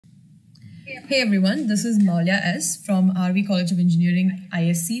Hey everyone, this is MOULYA S from RV College of Engineering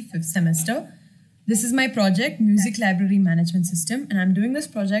ISC 5th semester. This is my project, Music Library Management System, and I'm doing this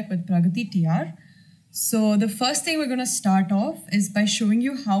project with PRAGATHI TR. So the first thing we're going to start off is by showing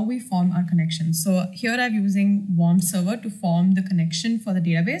you how we form our connection. So here I'm using warm server to form the connection for the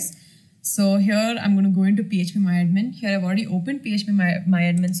database. So here I'm going to go into phpMyAdmin. Here I've already opened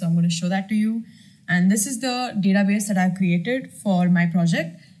phpMyAdmin, so I'm going to show that to you. And this is the database that I've created for my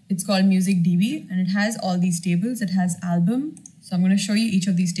project. It's called MusicDB and it has all these tables. It has album. So I'm going to show you each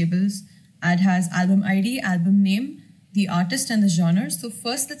of these tables. It has album ID, album name, the artist and the genre. So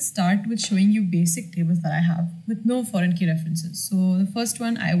first let's start with showing you basic tables that I have with no foreign key references. So the first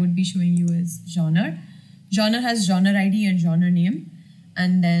one I would be showing you is genre. Genre has genre ID and genre name.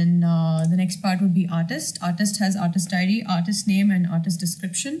 And then the next part would be artist. Artist has artist ID, artist name and artist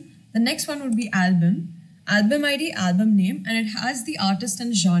description. The next one would be album. Album ID, album name, and it has the artist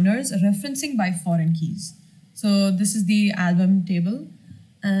and genres referencing by foreign keys. So this is the album table.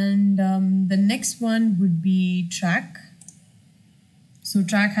 And the next one would be track. So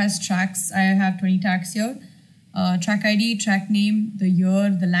track has tracks. I have 20 tracks here. Track ID, track name, the year,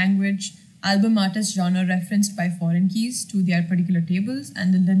 the language, album, artist, genre referenced by foreign keys to their particular tables,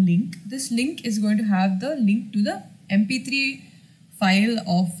 and then the link. This link is going to have the link to the MP3 file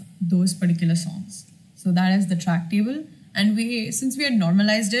of those particular songs. So that is the track table. And since we had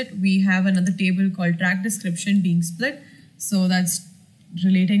normalized it, we have another table called track description being split. So that's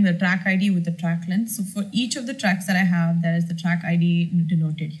relating the track ID with the track length. So for each of the tracks that I have, there is the track ID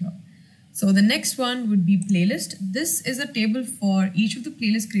denoted here. So the next one would be playlist. This is a table for each of the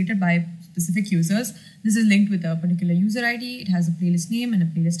playlists created by specific users. This is linked with a particular user ID. It has a playlist name and a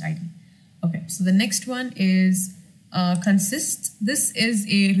playlist ID. Okay, so the next one is consists. This is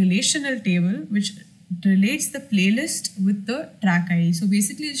a relational table which relates the playlist with the track ID. So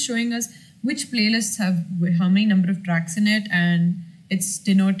basically it's showing us which playlists have how many number of tracks in it, and it's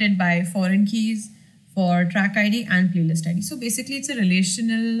denoted by foreign keys for track ID and playlist ID. So basically it's a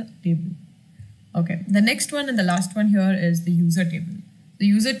relational table. Okay, the next one and the last one here is the user table. The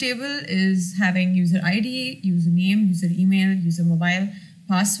user table is having user ID, username, user email, user mobile,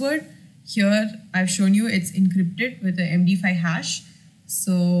 password. Here I've shown you it's encrypted with the MD5 hash.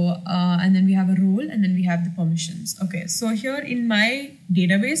 So, and then we have a role and then we have the permissions. Okay, so here in my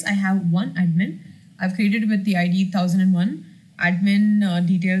database, I have one admin. I've created with the ID 1001. Admin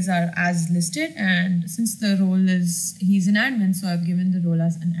details are as listed, and since the role is, he's an admin, so I've given the role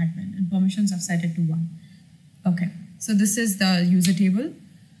as an admin and permissions I've set it to 1. Okay, so this is the user table.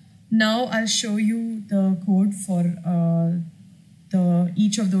 Now I'll show you the code for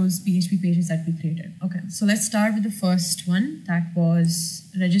each of those PHP pages that we created. Okay, so let's start with the first one, that was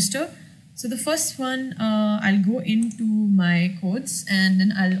register. So the first one, I'll go into my codes and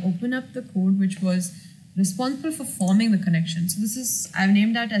then I'll open up the code which was responsible for forming the connection. So this is, I've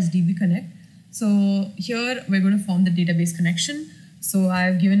named that as DB Connect. So here we're going to form the database connection. So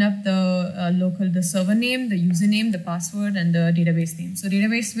I've given up the the server name, the username, the password, and the database name. So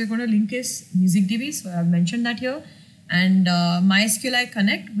database we're going to link is MusicDB. So I've mentioned that here. And MySQLi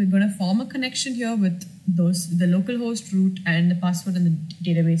Connect, we're going to form a connection here with the localhost root and the password and the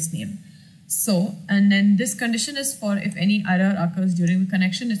database name. So, and then this condition is for if any error occurs during the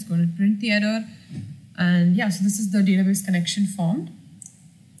connection, it's going to print the error. And yeah, so this is the database connection formed.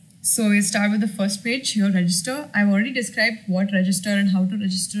 So we start with the first page here, register. I've already described what register and how to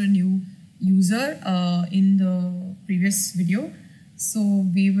register a new user in the previous video. So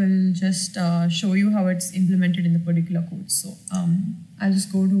we will just show you how it's implemented in the particular code. So I'll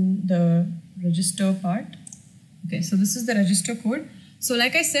just go to the register part. Okay, so this is the register code. So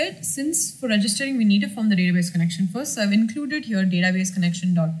like I said, since for registering, we need to form the database connection first. So I've included here database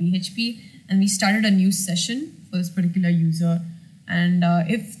connection.php, and we started a new session for this particular user. And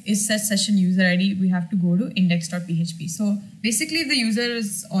if it says session user ID, we have to go to index.php. So basically, if the user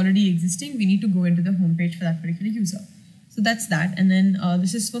is already existing, we need to go into the homepage for that particular user. So that's that. And then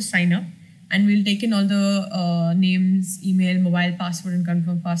this is for sign up, and we'll take in all the names, email, mobile, password, and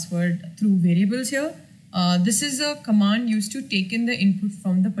confirm password through variables here. This is a command used to take in the input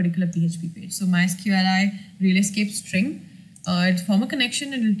from the particular PHP page. So MySQLi real escape string, it'll form a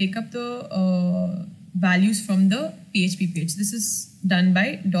connection and it'll take up the values from the PHP page. This is done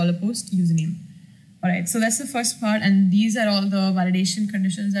by $post username. All right, so that's the first part, and these are all the validation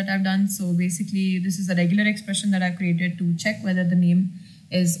conditions that I've done. So basically, this is a regular expression that I've created to check whether the name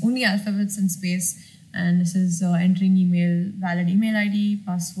is only alphabets and space, and this is entering email, valid email ID,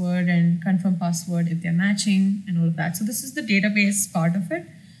 password, and confirm password if they're matching, and all of that. So this is the database part of it,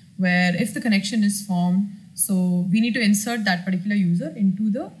 where if the connection is formed, so we need to insert that particular user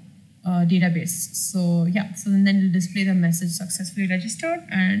into the database. So yeah, so then it'll display the message successfully registered,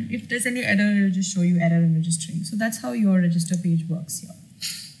 and if there's any error, it'll just show you error in registering. So that's how your register page works here.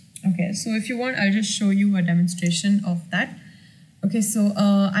 Okay, so if you want, I'll just show you a demonstration of that. Okay, so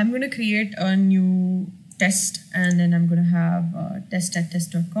I'm going to create a new test, and then I'm going to have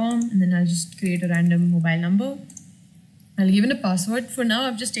test@test.com, and then I'll just create a random mobile number. I'll give it a password. For now,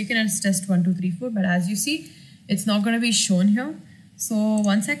 I've just taken it as test1234, but as you see, it's not going to be shown here. So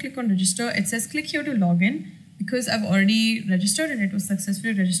once I click on register, it says click here to log in. Because I've already registered and it was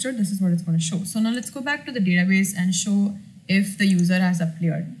successfully registered, this is what it's going to show. So now let's go back to the database and show if the user has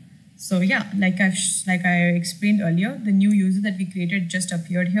appeared. So yeah, like I explained earlier, the new user that we created just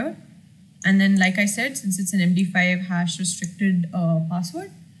appeared here. And then like I said, since it's an MD5 hash restricted password,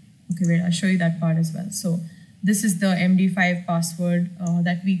 okay, wait, I'll show you that part as well. So this is the MD5 password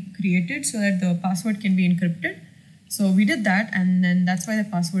that we created so that the password can be encrypted. So we did that, and then that's why the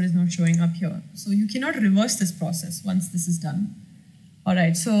password is not showing up here. So you cannot reverse this process once this is done. All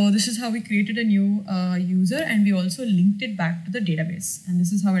right, so this is how we created a new user, and we also linked it back to the database. And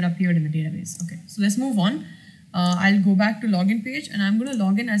this is how it appeared in the database. Okay, so let's move on. I'll go back to login page, and I'm going to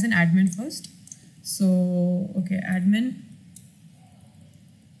log in as an admin first. So, okay, admin.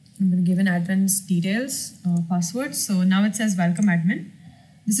 I'm going to give an admin's details, password. So now it says welcome admin.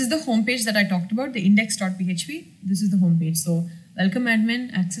 This is the home page that I talked about, the index.php. This is the home page. So welcome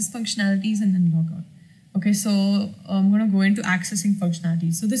admin, access functionalities, and then logout. Okay, so I'm going to go into accessing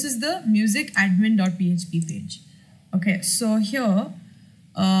functionalities. So this is the music admin.php page. Okay, so here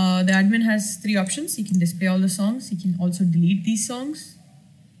the admin has three options. He can display all the songs. He can also delete these songs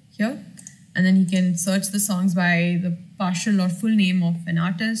here. And then he can search the songs by the partial or full name of an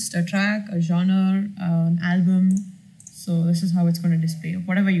artist, a track, a genre, an album. So this is how it's going to display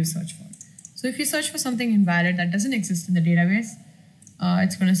whatever you search for. So if you search for something invalid that doesn't exist in the database,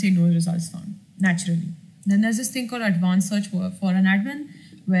 it's going to say no results found naturally. Then there's this thing called advanced search for an admin,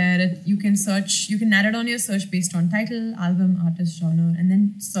 where you can narrow down your search based on title, album, artist, genre, and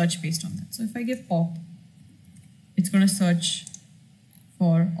then search based on that. So if I give pop, it's going to search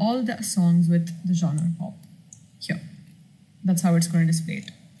for all the songs with the genre pop here. That's how it's going to display it.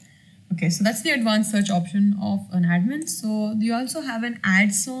 Okay, so that's the advanced search option of an admin. So you also have an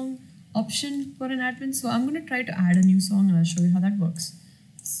add song option for an admin. So I'm going to try to add a new song, and I'll show you how that works.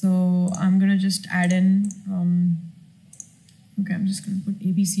 So I'm going to just add in, okay, I'm just going to put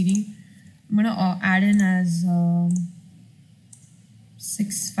ABCD. I'm going to add in as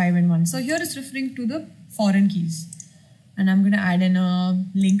 6, 5, and 1. So here it's referring to the foreign keys. And I'm going to add in a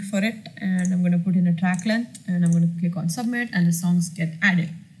link for it, and I'm going to put in a track length, and I'm going to click on submit, and the songs get added.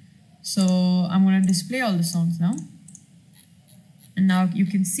 So I'm going to display all the songs now. And now you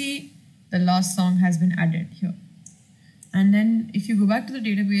can see the last song has been added here. And then if you go back to the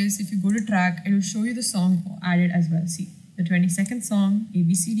database, if you go to track, it will show you the song added as well. See, the 22nd song,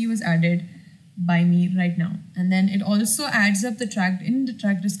 ABCD, was added by me right now. And then it also adds up the track in the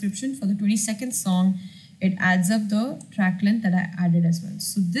track description for the 22nd song. It adds up the track length that I added as well.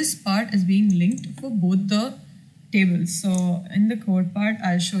 So this part is being linked for both the tables. So in the code part,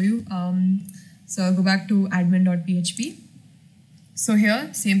 I'll show you. So I'll go back to admin.php. So here,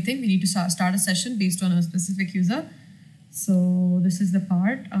 same thing. We need to start a session based on a specific user. So this is the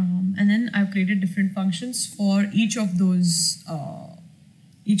part. And then I've created different functions for each of those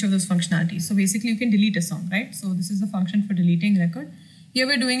functionalities. So basically you can delete a song, right? So this is the function for deleting record. Here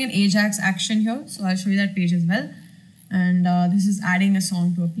we're doing an Ajax action here. So I'll show you that page as well. And this is adding a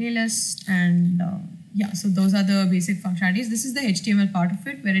song to a playlist. And yeah, so those are the basic functionalities. This is the HTML part of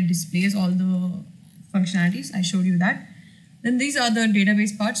it where it displays all the functionalities. I showed you that. Then these are the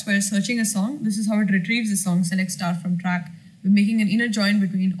database parts where searching a song. This is how it retrieves the song, select star from track. We're making an inner join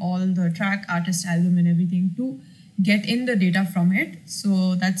between all the track, artist, album, and everything to get in the data from it.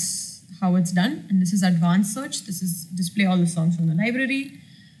 So that's how it's done. And this is advanced search. This is display all the songs from the library.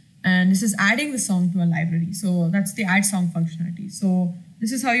 And this is adding the song to a library. So that's the add song functionality. So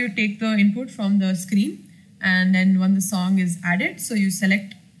this is how you take the input from the screen. And then when the song is added, so you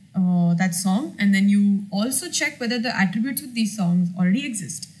select that song, and then you also check whether the attributes with these songs already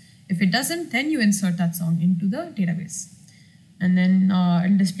exist. If it doesn't, then you insert that song into the database. And then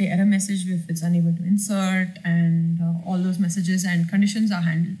it'll display error message if it's unable to insert, and all those messages and conditions are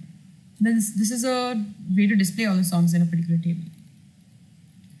handled. Then this is a way to display all the songs in a particular table.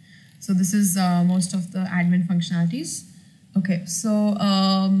 So this is most of the admin functionalities. Okay, so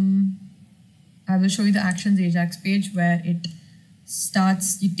I will show you the actions Ajax page where it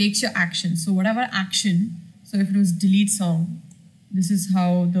takes your action. So whatever action, so if it was delete song, this is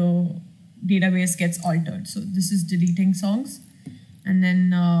how the database gets altered. So this is deleting songs. And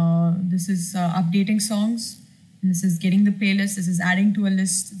then this is updating songs. And this is getting the playlist. This is adding to a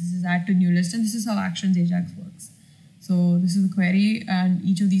list. This is add to new list. And this is how Actions Ajax works. So this is a query, and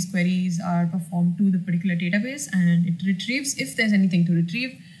each of these queries are performed to the particular database, and it retrieves if there's anything to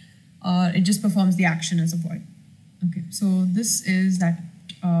retrieve, or it just performs the action as a void. Okay, so this is that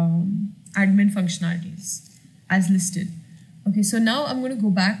admin functionalities as listed. Okay, so now I'm going to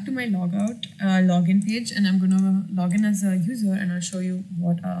go back to my login page, and I'm going to log in as a user, and I'll show you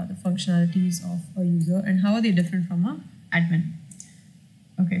what are the functionalities of a user and how are they different from an admin.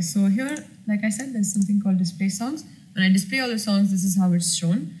 Okay, so here, like I said, there's something called display songs. When I display all the songs, this is how it's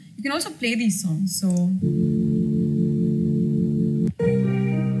shown. You can also play these songs.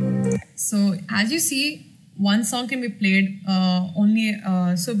 So as you see, one song can be played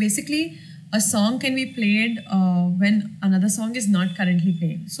so basically a song can be played when another song is not currently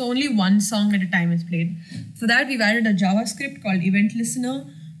playing. So only one song at a time is played. For that, we've added a JavaScript called Event Listener,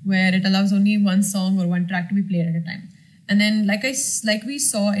 where it allows only one song or one track to be played at a time. And then like we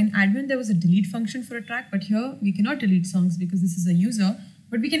saw in admin, there was a delete function for a track, but here we cannot delete songs because this is a user,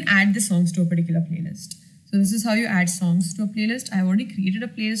 but we can add the songs to a particular playlist. So this is how you add songs to a playlist. I've already created a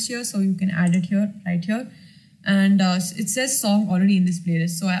playlist here, so you can add it here, right here. And it says song already in this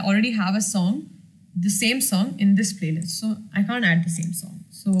playlist. So I already have a song, the same song in this playlist. So I can't add the same song.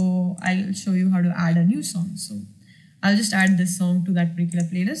 So I'll show you how to add a new song. So I'll just add this song to that particular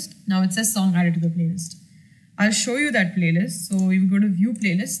playlist. Now it says song added to the playlist. I'll show you that playlist. So we will go to view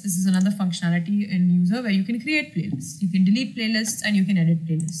playlists. This is another functionality in user where you can create playlists. You can delete playlists and you can edit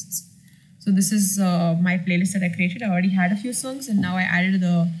playlists. So this is my playlist that I created. I already had a few songs and now I added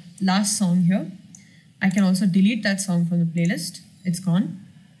the last song here. I can also delete that song from the playlist. It's gone.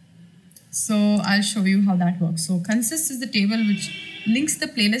 So I'll show you how that works. So consist is the table which links the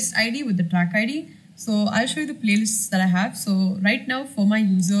playlist ID with the track ID. So I'll show you the playlists that I have. So right now for my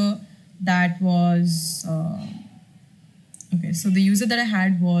user, that was, okay, so the user that I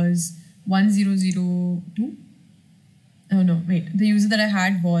had was 1002. Oh no, wait, the user that I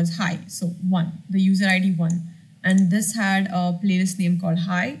had was hi, so 1, the user ID 1. And this had a playlist name called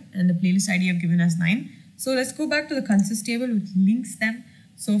hi, and the playlist ID I've given as 9. So let's go back to the consist table which links them.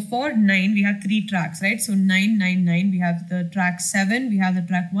 So for 9, we have 3 tracks, right? So 999, we have the track 7, we have the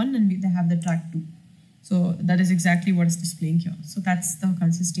track 1, and they have the track 2. So that is exactly what is displaying here. So that's the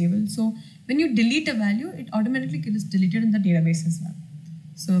consist table. So when you delete a value, it automatically gets deleted in the database as well.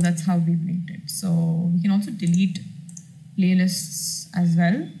 So that's how we've linked it. So we can also delete playlists as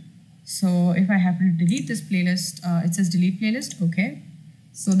well. So if I happen to delete this playlist, it says delete playlist, okay.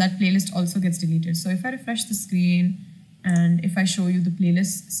 So that playlist also gets deleted. So if I refresh the screen and if I show you the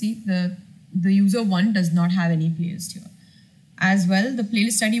playlist, see the user 1 does not have any playlist here. As well, the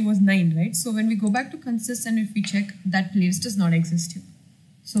playlist ID was 9, right? So when we go back to consist and if we check, that playlist does not exist here.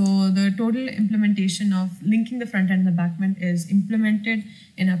 So the total implementation of linking the front end and the back end is implemented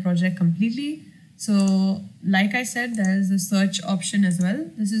in our project completely. So like I said, there is a search option as well.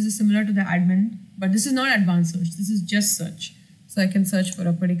 This is similar to the admin, but this is not advanced search. This is just search. So I can search for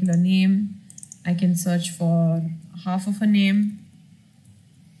a particular name. I can search for half of a name.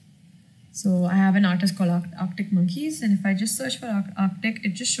 So I have an artist called Arctic Monkeys, and if I just search for Arctic, it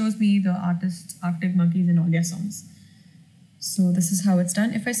just shows me the artist Arctic Monkeys and MOULYA songs. So this is how it's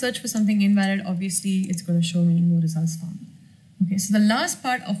done. If I search for something invalid, obviously it's going to show me no results found. Okay, so the last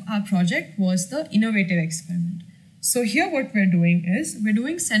part of our project was the innovative experiment. So here what we're doing is, we're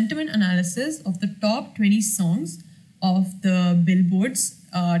doing sentiment analysis of the top 20 songs of the Billboard's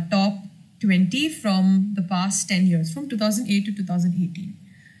top 20 from the past 10 years, from 2008 to 2018.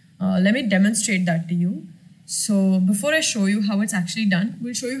 Let me demonstrate that to you. So before I show you how it's actually done,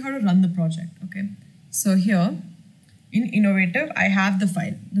 we'll show you how to run the project, okay? So here, in Innovative, I have the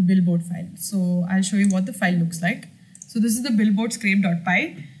file, the Billboard file. So I'll show you what the file looks like. So this is the Billboard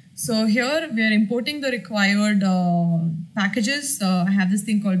scrape.py. So here we are importing the required packages. I have this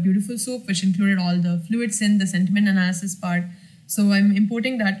thing called Beautiful Soup, which included all the fluids in the sentiment analysis part. So I'm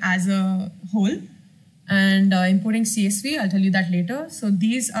importing that as a whole. And importing CSV, I'll tell you that later. So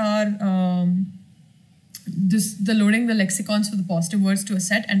these are the loading the lexicons for the positive words to a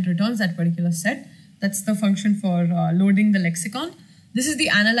set and returns that particular set. That's the function for loading the lexicon. This is the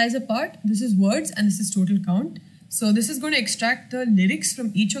analyzer part. This is words and this is total count. So this is going to extract the lyrics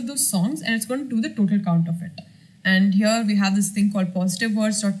from each of those songs and it's going to do the total count of it. And here we have this thing called positive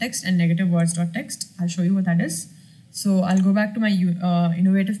words.txt and negative words.txt. I'll show you what that is. So I'll go back to my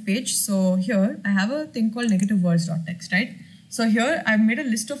innovative page. So here I have a thing called negative words.txt, right? So here I've made a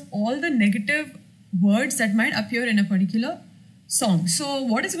list of all the negative words that might appear in a particular song. So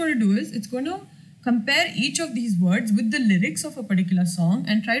what it's going to do is it's going to compare each of these words with the lyrics of a particular song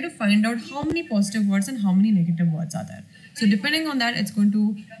and try to find out how many positive words and how many negative words are there. So depending on that, it's going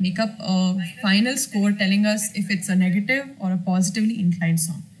to make up a final score telling us if it's a negative or a positively inclined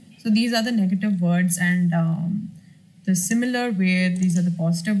song. So these are the negative words, and the similar way, these are the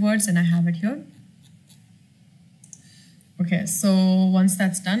positive words, and I have it here. Okay, so once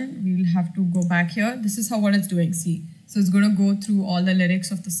that's done, we'll have to go back here. This is what it's doing, see. So it's going to go through all the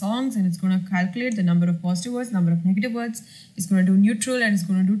lyrics of the songs, and it's going to calculate the number of positive words, number of negative words. It's going to do neutral, and it's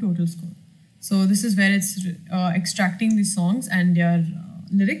going to do total score. So this is where it's extracting the songs and their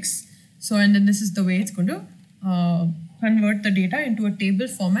lyrics. So, and then this is the way it's going to convert the data into a table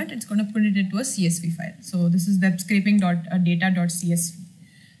format. It's going to put it into a CSV file. So this is webscraping.data.csv.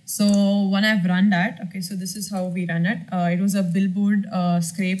 So when I've run that, okay, so this is how we run it. It was a billboard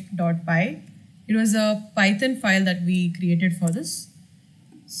scrape.py. It was a Python file that we created for this.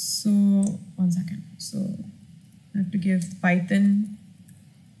 So one second. So I have to give Python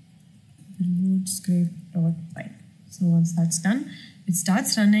billboard scrape.py. So once that's done, it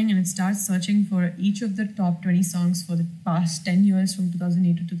starts running and it starts searching for each of the top 20 songs for the past 10 years from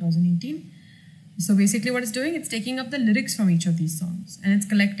 2008 to 2018. So basically what it's doing, it's taking up the lyrics from each of these songs and it's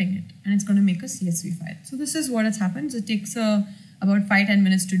collecting it and it's going to make a CSV file. So this is what has happened. So it takes about 5-10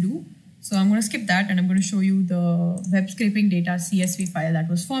 minutes to do. So I'm going to skip that and I'm going to show you the web scraping data CSV file that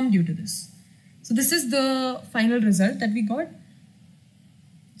was formed due to this. So this is the final result that we got.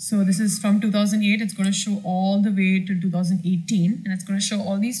 So this is from 2008. It's going to show all the way till 2018 and it's going to show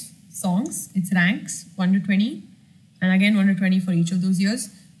all these songs. Its ranks 1 to 20 and again 1 to 20 for each of those years.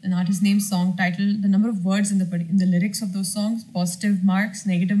 An artist name, song title, the number of words in the lyrics of those songs, positive marks,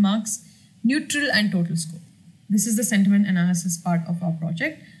 negative marks, neutral and total score. This is the sentiment analysis part of our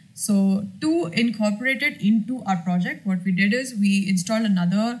project. So to incorporate it into our project, what we did is we installed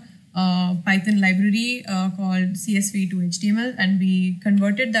another Python library called CSV to HTML and we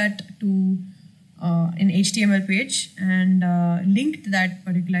converted that to an HTML page and linked that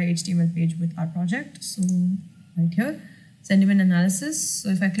particular HTML page with our project. So right here, sentiment analysis. So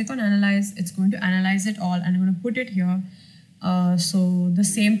if I click on analyze, it's going to analyze it all and I'm going to put it here. So the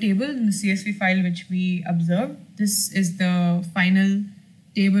same table in the CSV file which we observed, this is the final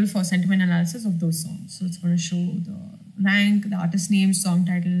table for sentiment analysis of those songs. So it's going to show the rank, the artist name, song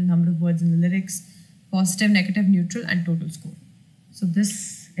title, number of words in the lyrics, positive, negative, neutral, and total score. So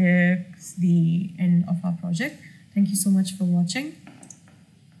this is the end of our project. Thank you so much for watching.